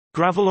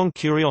Gravel on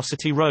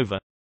Curiosity Rover.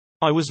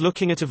 I was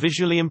looking at a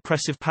visually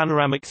impressive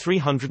panoramic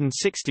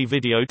 360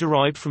 video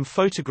derived from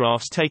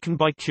photographs taken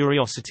by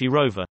Curiosity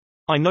Rover.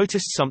 I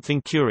noticed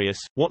something curious,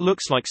 what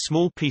looks like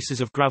small pieces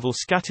of gravel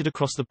scattered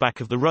across the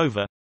back of the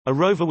rover. A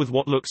rover with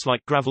what looks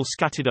like gravel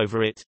scattered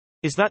over it.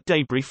 Is that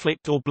debris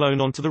flicked or blown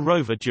onto the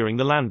rover during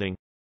the landing?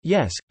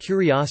 Yes,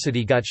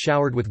 Curiosity got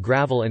showered with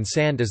gravel and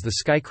sand as the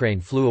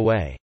skycrane flew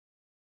away.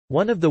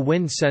 One of the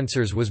wind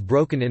sensors was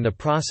broken in the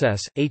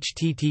process.